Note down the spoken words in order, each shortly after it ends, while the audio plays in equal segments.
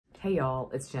Hey y'all,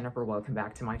 it's Jennifer. Welcome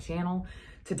back to my channel.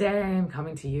 Today I'm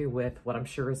coming to you with what I'm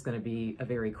sure is going to be a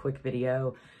very quick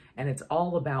video, and it's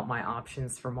all about my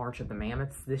options for March of the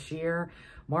Mammoths this year.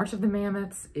 March of the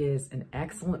Mammoths is an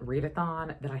excellent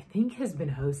readathon that I think has been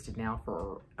hosted now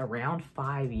for around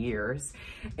 5 years,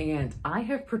 and I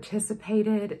have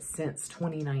participated since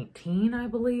 2019, I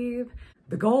believe.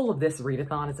 The goal of this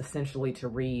readathon is essentially to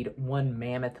read one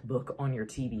Mammoth book on your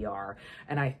TBR,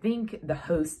 and I think the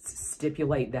hosts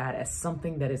stipulate that as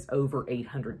something that is over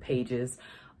 800 pages.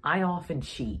 I often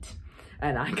cheat,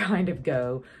 and I kind of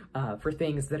go for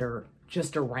things that are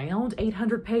just around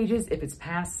 800 pages. If it's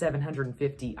past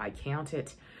 750, I count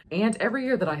it. And every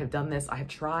year that I have done this, I have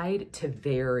tried to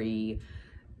vary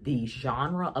the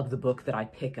genre of the book that I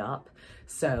pick up.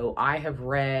 So I have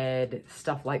read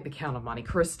stuff like The Count of Monte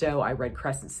Cristo. I read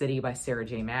Crescent City by Sarah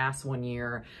J. Maas one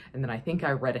year, and then I think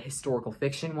I read a historical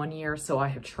fiction one year. So I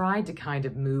have tried to kind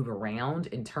of move around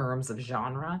in terms of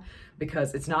genre,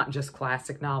 because it's not just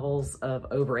classic novels of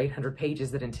over 800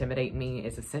 pages that intimidate me.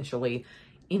 It's essentially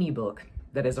any book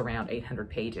that is around 800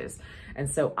 pages.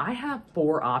 And so I have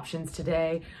 4 options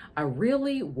today. I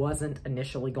really wasn't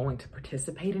initially going to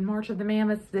participate in March of the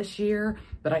Mammoths this year,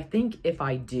 but I think if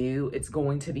I do, it's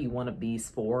going to be one of these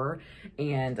 4.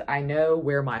 And I know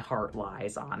where my heart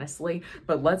lies, honestly,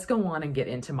 but let's go on and get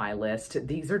into my list.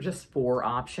 These are just 4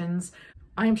 options.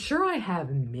 I'm sure I have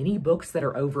many books that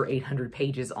are over 800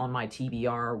 pages on my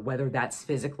TBR, whether that's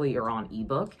physically or on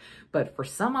ebook, but for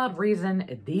some odd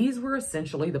reason, these were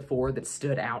essentially the 4 that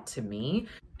stood out to me.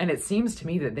 And it seems to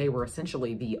me that they were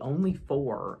essentially the only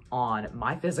 4 on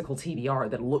my physical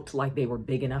TBR that looked like they were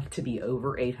big enough to be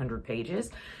over 800 pages.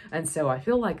 And so I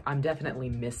feel like I'm definitely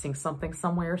missing something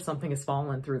somewhere. Something has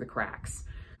fallen through the cracks.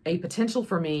 A potential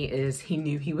for me is He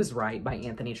Knew He Was Right by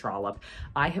Anthony Trollope.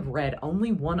 I have read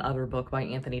only one other book by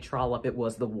Anthony Trollope. It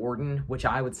was The Warden, which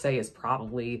I would say is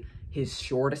probably his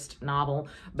shortest novel,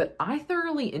 but I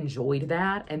thoroughly enjoyed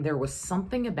that, and there was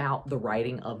something about the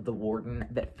writing of The Warden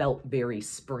that felt very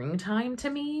springtime to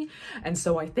me, and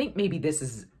so I think maybe this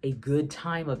is a good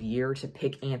time of year to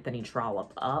pick Anthony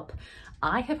Trollope up.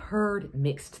 I have heard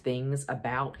mixed things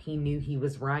about He Knew He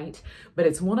Was Right, but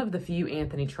it's one of the few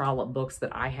Anthony Trollope books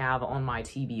that I have on my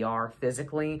TBR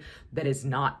physically that is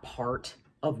not part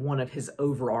of one of his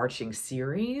overarching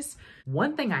series.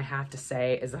 One thing I have to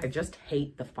say is I just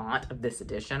hate the font of this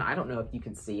edition. I don't know if you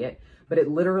can see it, but it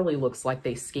literally looks like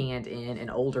they scanned in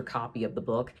an older copy of the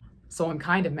book. So I'm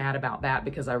kind of mad about that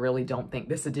because I really don't think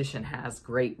this edition has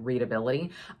great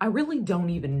readability. I really don't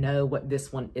even know what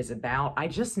this one is about. I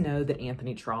just know that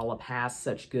Anthony Trollope has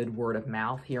such good word of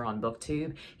mouth here on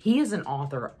BookTube. He is an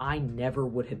author I never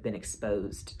would have been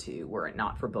exposed to were it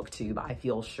not for BookTube, I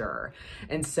feel sure.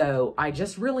 And so I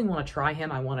just really want to try him.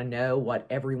 I want to know what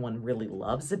everyone really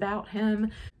loves about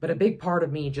him. But a big part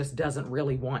of me just doesn't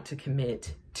really want to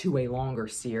commit to a longer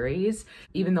series,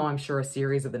 even though I'm sure a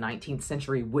series of the 19th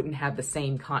century wouldn't have the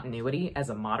same continuity as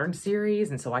a modern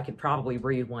series, and so I could probably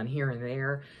read one here and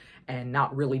there and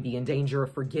not really be in danger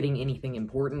of forgetting anything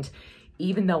important.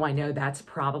 Even though I know that's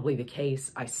probably the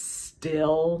case, I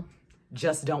still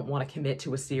just don't want to commit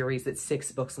to a series that's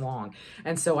 6 books long.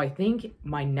 And so I think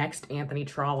my next Anthony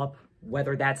Trollope,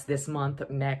 whether that's this month,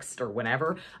 next, or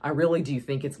whenever, I really do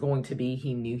think it's going to be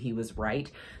He Knew He Was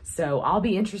Right. So I'll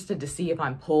be interested to see if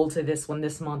I'm pulled to this one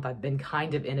this month. I've been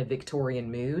kind of in a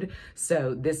Victorian mood,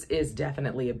 so this is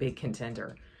definitely a big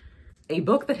contender. A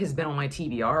book that has been on my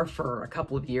TBR for a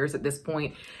couple of years at this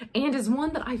point, and is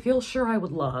one that I feel sure I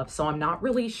would love, so I'm not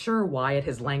really sure why it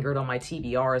has lingered on my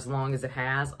TBR as long as it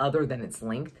has, other than its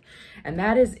length, and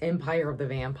that is Empire of the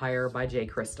Vampire by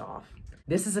Kristoff.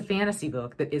 This is a fantasy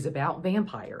book that is about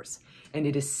vampires, and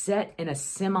it is set in a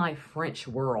semi-French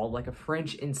world, like a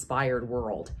French-inspired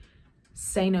world.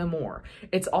 Say no more.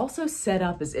 It's also set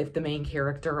up as if the main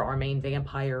character, our main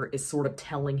vampire, is sort of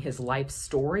telling his life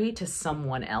story to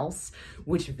someone else,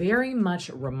 which very much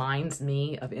reminds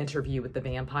me of Interview with the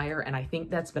Vampire, and I think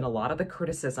that's been a lot of the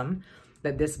criticism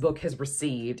that this book has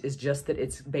received, is just that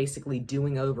it's basically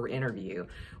doing over Interview.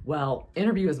 Well,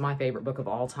 Interview is my favorite book of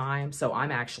all time, so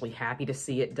I'm actually happy to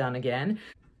see it done again.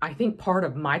 I think part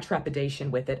of my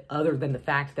trepidation with it, other than the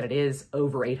fact that it is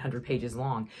over 800 pages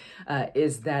long,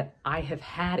 is that I have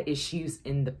had issues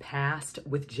in the past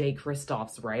with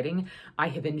Kristoff's writing. I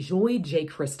have enjoyed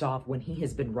Kristoff when he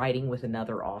has been writing with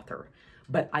another author,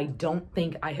 but I don't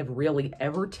think I have really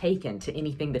ever taken to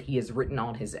anything that he has written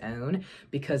on his own,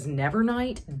 because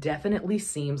Nevernight definitely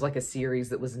seems like a series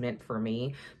that was meant for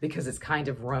me because it's kind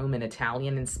of Roman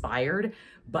Italian inspired,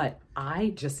 but I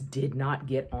just did not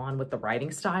get on with the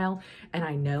writing style. And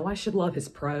I know I should love his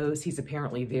prose. He's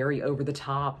apparently very over the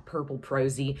top, purple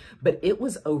prosy, but it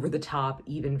was over the top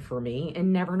even for me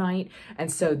in Nevernight. And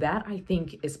so that, I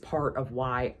think, is part of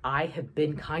why I have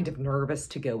been kind of nervous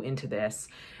to go into this.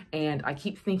 And I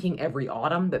keep thinking every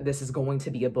autumn that this is going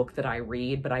to be a book that I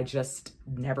read, but I just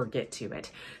never get to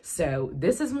it. So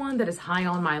this is one that is high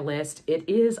on my list. It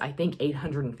is, I think,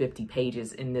 850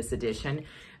 pages in this edition.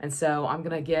 And so I'm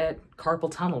going to get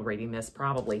carpal tunnel reading this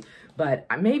probably, but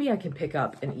maybe I can pick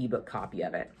up an ebook copy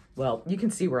of it. Well, you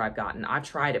can see where I've gotten. I've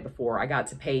tried it before. I got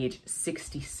to page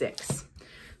 66.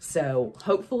 So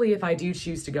hopefully if I do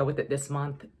choose to go with it this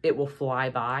month, it will fly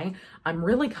by. I'm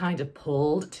really kind of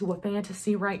pulled to a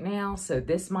fantasy right now, so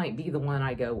this might be the one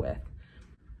I go with.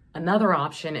 Another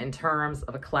option in terms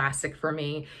of a classic for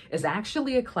me is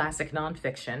actually a classic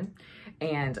nonfiction.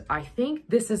 And I think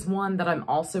this is one that I'm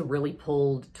also really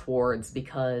pulled towards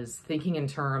because thinking in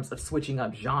terms of switching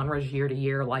up genres year to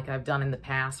year like I've done in the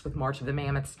past with March of the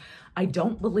Mammoths, I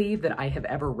don't believe that I have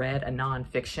ever read a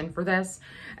nonfiction for this.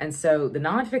 And so the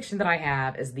nonfiction that I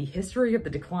have is The History of the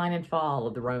Decline and Fall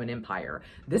of the Roman Empire.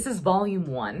 This is volume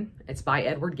 1. It's by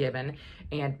Edward Gibbon,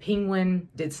 and Penguin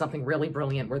did something really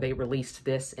brilliant where they released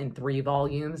this in 3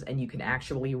 volumes and you can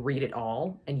actually read it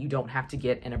all and you don't have to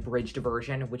get an abridged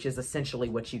version, which is essentially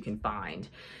what you can find.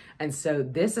 And so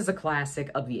this is a classic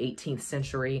of the 18th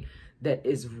century that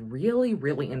is really,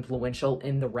 really influential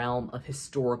in the realm of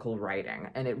historical writing.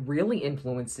 And it really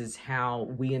influences how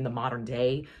we in the modern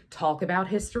day talk about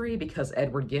history because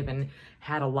Edward Gibbon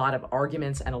had a lot of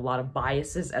arguments and a lot of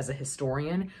biases as a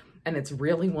historian. And it's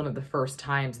really one of the first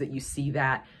times that you see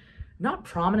that not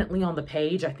prominently on the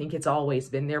page. I think it's always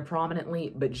been there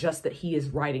prominently, but just that he is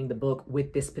writing the book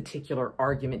with this particular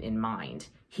argument in mind.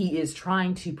 He is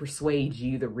trying to persuade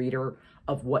you, the reader,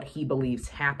 of what he believes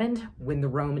happened when the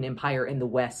Roman Empire in the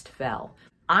West fell.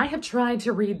 I have tried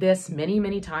to read this many,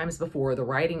 many times before. The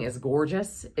writing is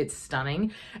gorgeous, it's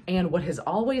stunning, and what has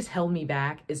always held me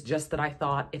back is just that I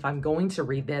thought if I'm going to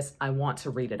read this, I want to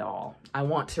read it all. I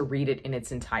want to read it in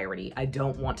its entirety. I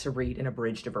don't want to read an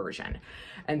abridged version.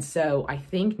 And so I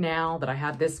think now that I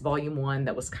have this volume 1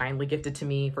 that was kindly gifted to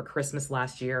me for Christmas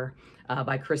last year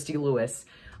by Christy Lewis,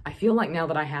 I feel like now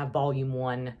that I have volume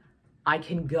 1, I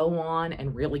can go on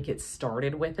and really get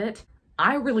started with it.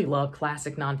 I really love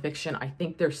classic nonfiction. I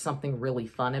think there's something really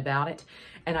fun about it.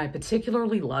 And I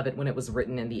particularly love it when it was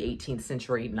written in the 18th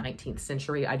century, 19th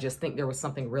century. I just think there was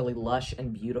something really lush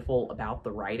and beautiful about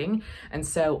the writing. And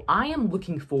so I am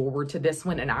looking forward to this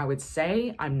one. And I would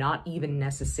say I'm not even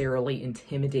necessarily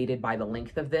intimidated by the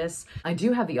length of this. I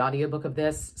do have the audiobook of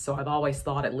this, so I've always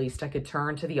thought at least I could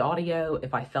turn to the audio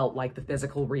if I felt like the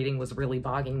physical reading was really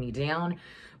bogging me down.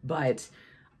 But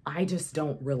I just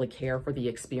don't really care for the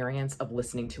experience of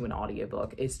listening to an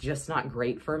audiobook. It's just not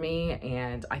great for me,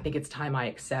 and I think it's time I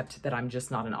accept that I'm just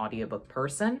not an audiobook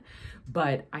person.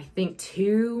 But I think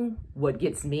too, what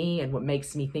gets me and what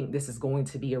makes me think this is going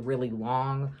to be a really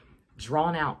long,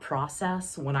 drawn out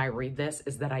process when I read this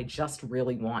is that I just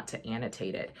really want to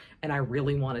annotate it and I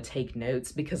really want to take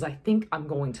notes because I think I'm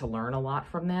going to learn a lot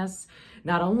from this,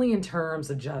 not only in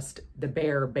terms of just the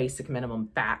bare basic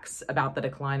minimum facts about the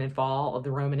decline and fall of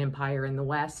the Roman Empire in the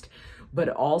West, but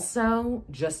also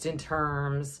just in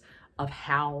terms of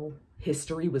how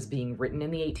history was being written in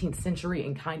the 18th century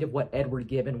and kind of what Edward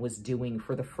Gibbon was doing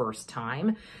for the first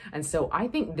time. And so I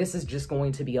think this is just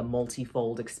going to be a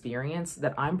multifold experience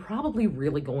that I'm probably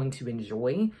really going to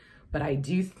enjoy. But I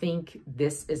do think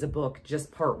this is a book,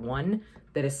 just part 1,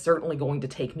 that is certainly going to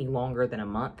take me longer than a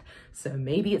month. So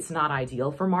maybe it's not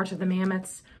ideal for March of the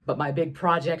Mammoths, but my big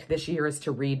project this year is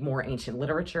to read more ancient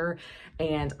literature.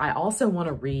 And I also want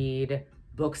to read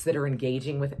books that are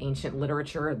engaging with ancient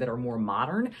literature that are more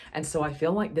modern. And so I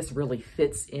feel like this really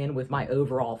fits in with my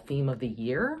overall theme of the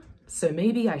year. So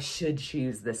maybe I should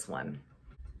choose this one.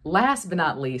 Last but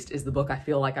not least is the book I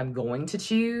feel like I'm going to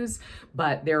choose,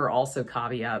 but there are also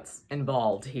caveats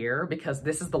involved here because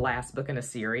this is the last book in a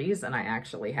series and I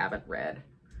actually haven't read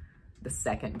the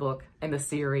second book in the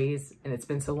series, and it's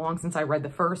been so long since I read the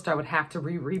first, I would have to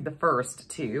reread the first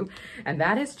too. And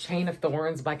that is Chain of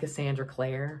Thorns by Cassandra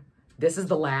Clare. This is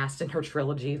the last in her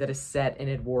trilogy that is set in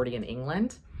Edwardian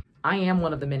England. I am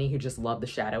one of the many who just love the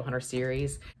Shadowhunter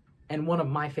series, and one of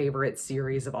my favorite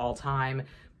series of all time,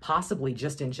 possibly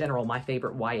just in general, my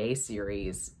favorite YA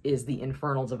series is The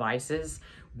Infernal Devices,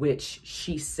 which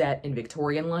she set in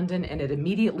Victorian London, and it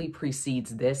immediately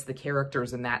precedes this. The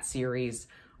characters in that series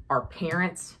are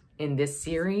parents in this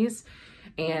series.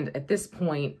 And at this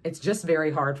point, it's just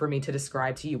very hard for me to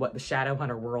describe to you what the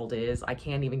Shadowhunter world is. I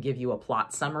can't even give you a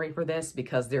plot summary for this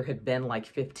because there have been like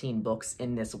 15 books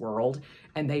in this world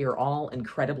and they are all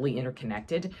incredibly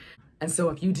interconnected. And so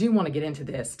if you do want to get into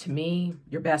this, to me,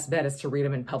 your best bet is to read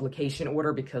them in publication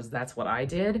order because that's what I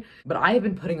did. But I have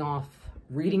been putting off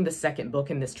reading the second book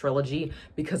in this trilogy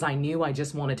because I knew I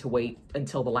just wanted to wait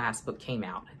until the last book came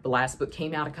out. The last book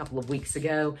came out a couple of weeks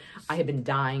ago. I have been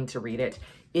dying to read it.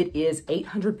 It is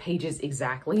 800 pages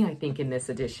exactly, I think, in this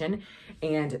edition.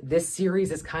 And this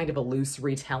series is kind of a loose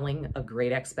retelling of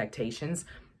Great Expectations.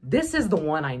 This is the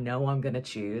one I know I'm going to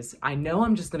choose. I know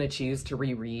I'm just going to choose to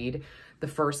reread the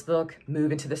first book,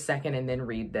 move into the second, and then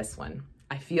read this one.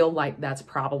 I feel like that's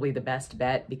probably the best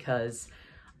bet because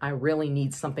I really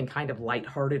need something kind of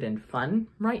lighthearted and fun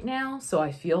right now. So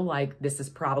I feel like this is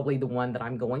probably the one that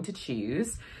I'm going to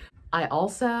choose. I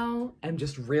also am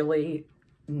just really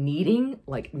needing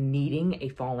a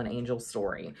fallen angel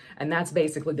story. And that's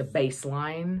basically the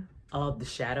baseline of the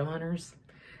Shadowhunters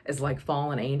is like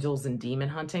fallen angels and demon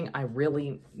hunting. I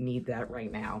really need that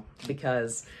right now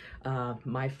because one of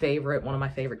my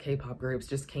favorite K-pop groups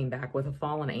just came back with a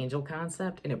fallen angel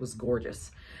concept and it was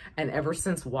gorgeous. And ever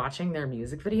since watching their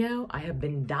music video, I have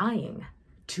been dying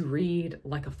to read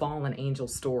like a fallen angel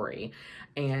story.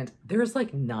 And there's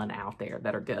like none out there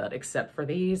that are good except for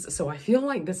these. So I feel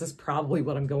like this is probably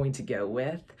what I'm going to go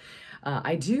with.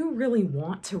 I do really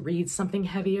want to read something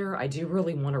heavier. I do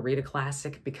really want to read a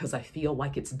classic because I feel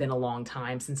like it's been a long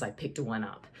time since I picked one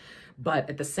up. But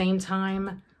at the same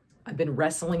time, I've been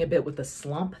wrestling a bit with a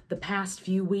slump the past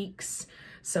few weeks.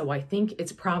 So I think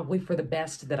it's probably for the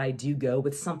best that I do go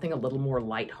with something a little more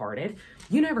lighthearted.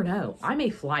 You never know. I may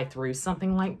fly through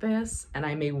something like this and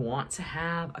I may want to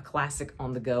have a classic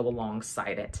on the go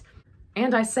alongside it.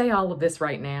 And I say all of this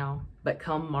right now, but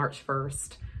come March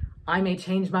 1st, I may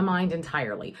change my mind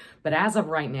entirely, but as of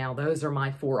right now, those are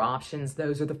my 4 options.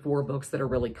 Those are the 4 books that are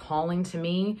really calling to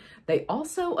me. They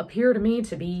also appear to me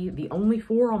to be the only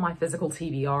 4 on my physical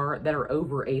TBR that are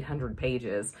over 800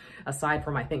 pages, aside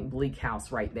from, I think, Bleak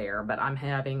House right there, but I'm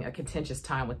having a contentious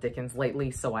time with Dickens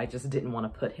lately, so I just didn't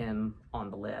want to put him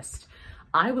on the list.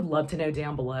 I would love to know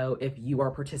down below if you are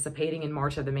participating in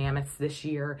March of the Mammoths this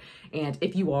year, and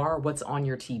if you are, what's on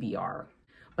your TBR.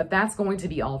 But that's going to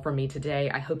be all from me today.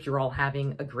 I hope you're all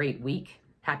having a great week.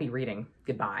 Happy reading.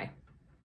 Goodbye.